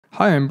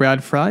Hi, I'm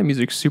Brad Frey,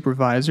 Music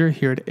Supervisor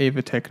here at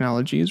AIVA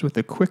Technologies with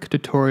a quick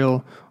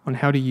tutorial on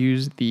how to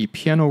use the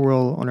piano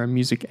roll on our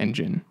music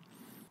engine.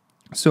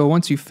 So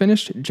once you've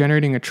finished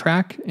generating a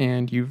track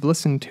and you've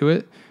listened to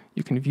it,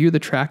 you can view the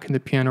track in the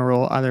piano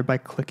roll either by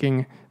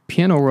clicking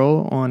Piano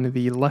Roll on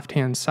the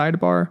left-hand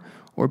sidebar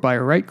or by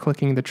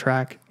right-clicking the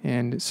track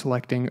and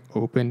selecting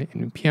Open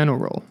in Piano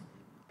Roll.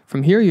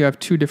 From here, you have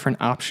two different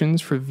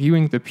options for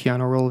viewing the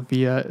piano roll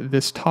via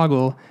this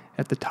toggle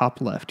at the top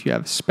left. You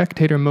have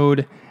Spectator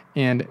Mode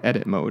and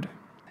Edit Mode.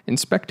 In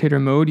Spectator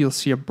Mode, you'll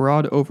see a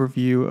broad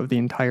overview of the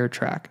entire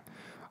track.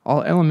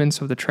 All elements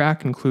of the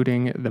track,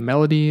 including the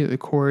melody, the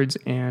chords,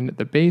 and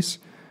the bass,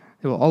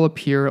 they will all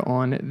appear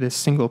on this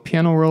single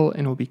piano roll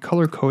and will be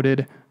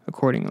color-coded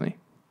accordingly.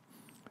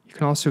 You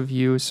can also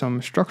view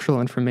some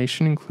structural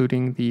information,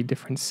 including the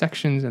different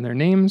sections and their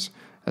names,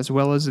 as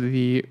well as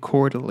the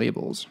chord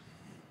labels.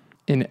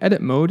 In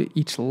Edit Mode,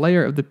 each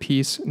layer of the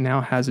piece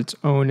now has its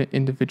own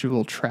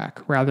individual track,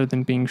 rather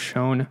than being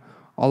shown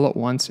all at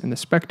once in the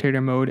Spectator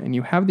Mode, and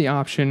you have the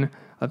option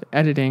of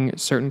editing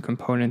certain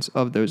components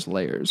of those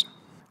layers.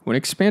 When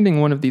expanding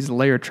one of these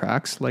layer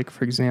tracks, like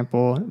for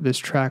example this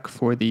track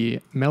for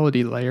the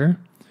melody layer,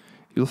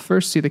 you'll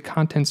first see the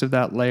contents of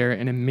that layer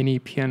in a mini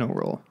piano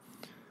roll.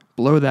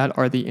 Below that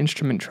are the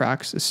instrument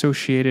tracks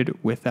associated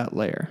with that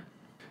layer.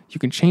 You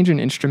can change an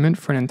instrument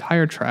for an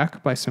entire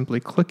track by simply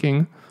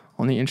clicking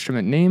on the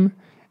instrument name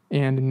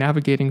and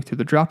navigating through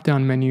the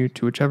drop-down menu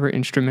to whichever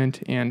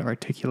instrument and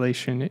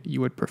articulation you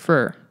would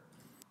prefer.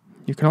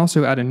 You can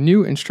also add a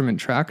new instrument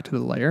track to the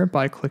layer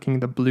by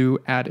clicking the blue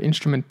Add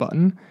Instrument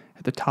button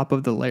at the top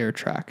of the layer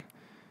track.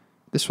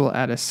 This will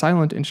add a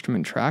silent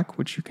instrument track,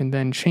 which you can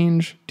then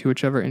change to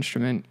whichever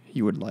instrument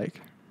you would like.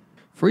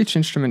 For each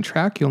instrument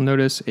track, you'll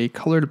notice a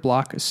colored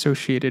block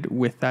associated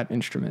with that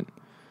instrument.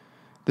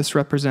 This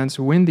represents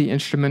when the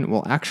instrument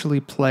will actually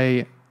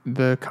play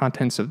the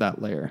contents of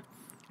that layer.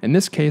 In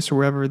this case,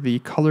 wherever the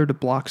colored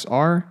blocks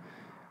are,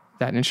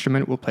 that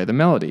instrument will play the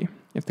melody.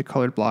 If the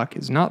colored block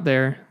is not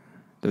there,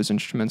 those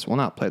instruments will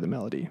not play the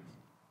melody.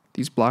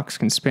 These blocks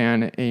can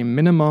span a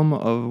minimum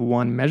of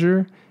one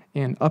measure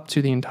and up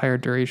to the entire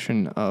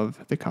duration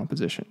of the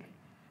composition.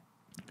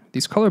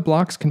 These color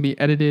blocks can be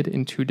edited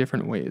in two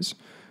different ways.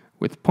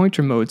 With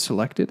pointer mode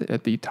selected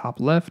at the top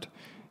left,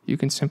 you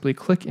can simply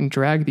click and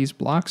drag these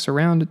blocks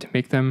around to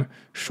make them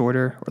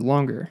shorter or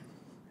longer.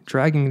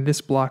 Dragging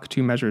this block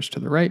 2 measures to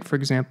the right, for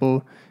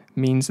example,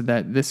 means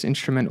that this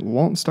instrument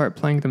won't start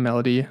playing the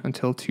melody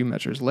until 2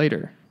 measures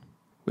later.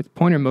 With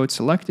pointer mode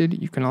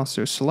selected, you can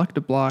also select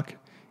a block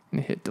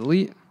and hit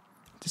delete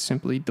to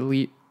simply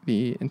delete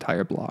the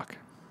entire block.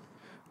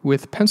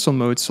 With pencil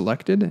mode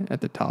selected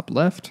at the top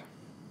left,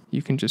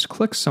 you can just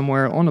click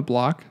somewhere on a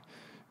block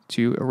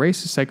to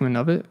erase a segment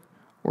of it,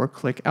 or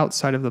click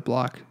outside of the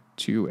block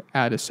to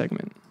add a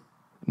segment.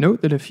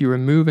 Note that if you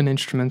remove an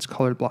instrument's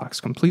colored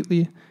blocks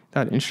completely,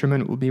 that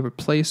instrument will be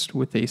replaced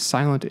with a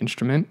silent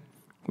instrument,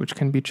 which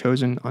can be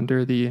chosen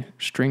under the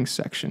strings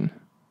section.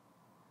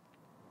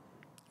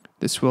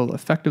 This will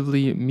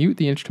effectively mute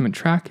the instrument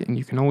track, and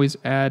you can always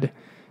add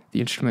the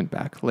instrument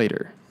back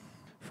later.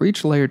 For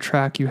each layer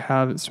track, you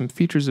have some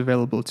features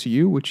available to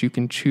you, which you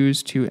can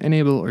choose to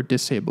enable or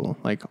disable,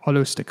 like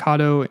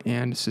Auto-Staccato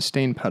and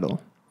Sustain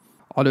pedal.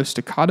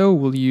 Auto-Staccato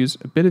will use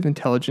a bit of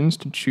intelligence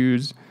to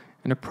choose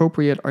an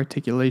appropriate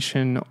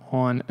articulation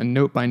on a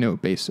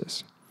note-by-note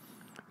basis.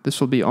 This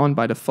will be on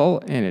by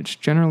default, and it's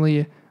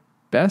generally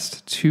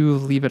best to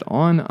leave it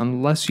on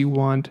unless you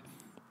want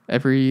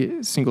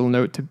every single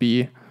note to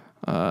be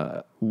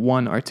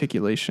one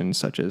articulation,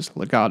 such as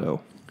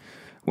legato.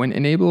 When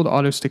enabled,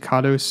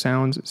 Auto-Staccato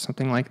sounds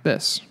something like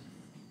this.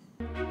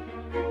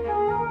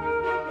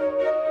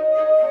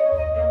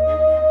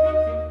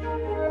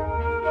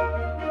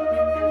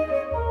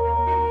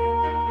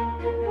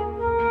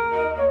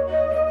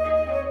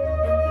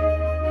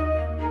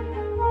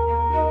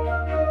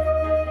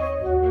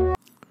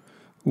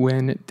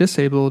 When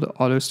disabled,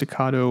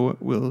 Auto-Staccato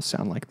will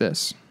sound like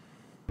this.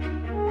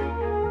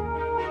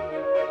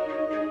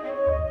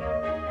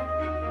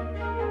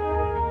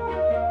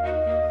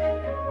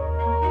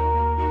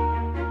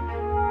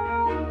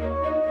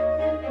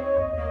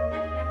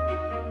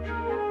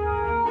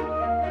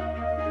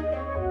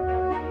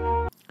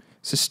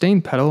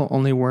 Sustain pedal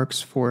only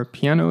works for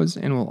pianos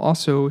and will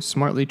also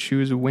smartly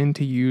choose when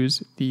to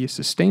use the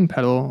sustain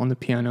pedal on the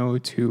piano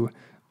to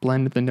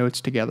blend the notes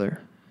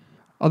together.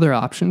 Other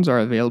options are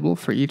available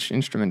for each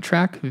instrument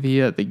track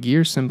via the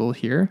gear symbol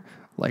here,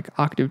 like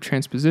Octave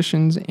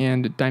Transpositions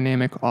and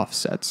Dynamic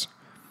Offsets.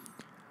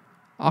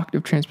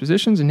 Octave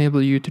Transpositions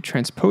enable you to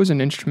transpose an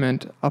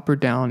instrument up or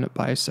down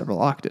by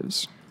several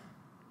octaves.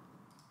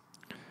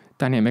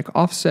 Dynamic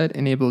Offset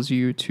enables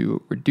you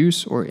to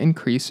reduce or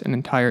increase an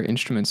entire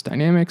instrument's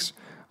dynamics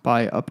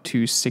by up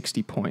to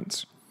 60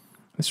 points.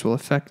 This will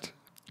affect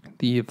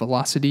the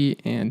velocity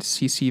and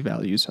CC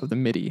values of the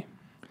MIDI.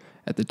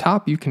 At the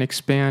top, you can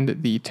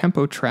expand the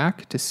tempo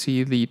track to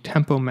see the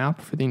tempo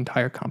map for the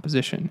entire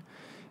composition.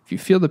 If If you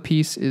feel the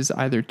piece is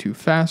either too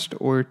fast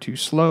or too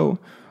slow,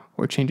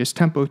 or changes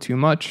tempo too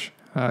much,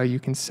 you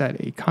can set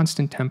a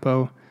constant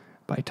tempo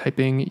by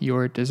typing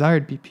your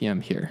desired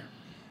BPM here.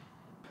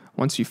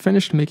 Once you've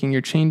finished making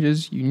your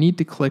changes, you need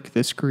to click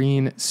this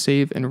green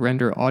Save and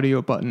Render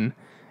Audio button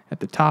at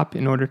the top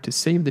in order to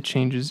save the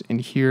changes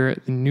and hear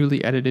the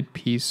newly edited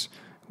piece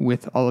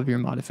with all of your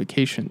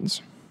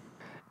modifications.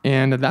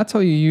 And that's how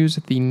you use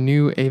the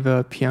new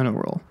AIVA piano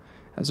roll.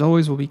 As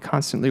always, we'll be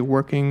constantly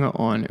working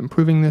on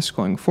improving this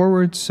going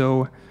forward,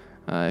 so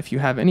if you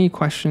have any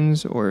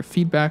questions or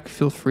feedback,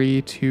 feel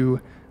free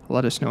to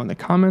let us know in the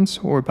comments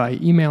or by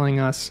emailing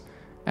us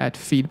at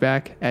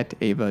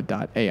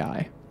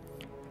feedback@aiva.ai.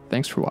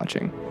 Thanks for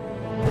watching.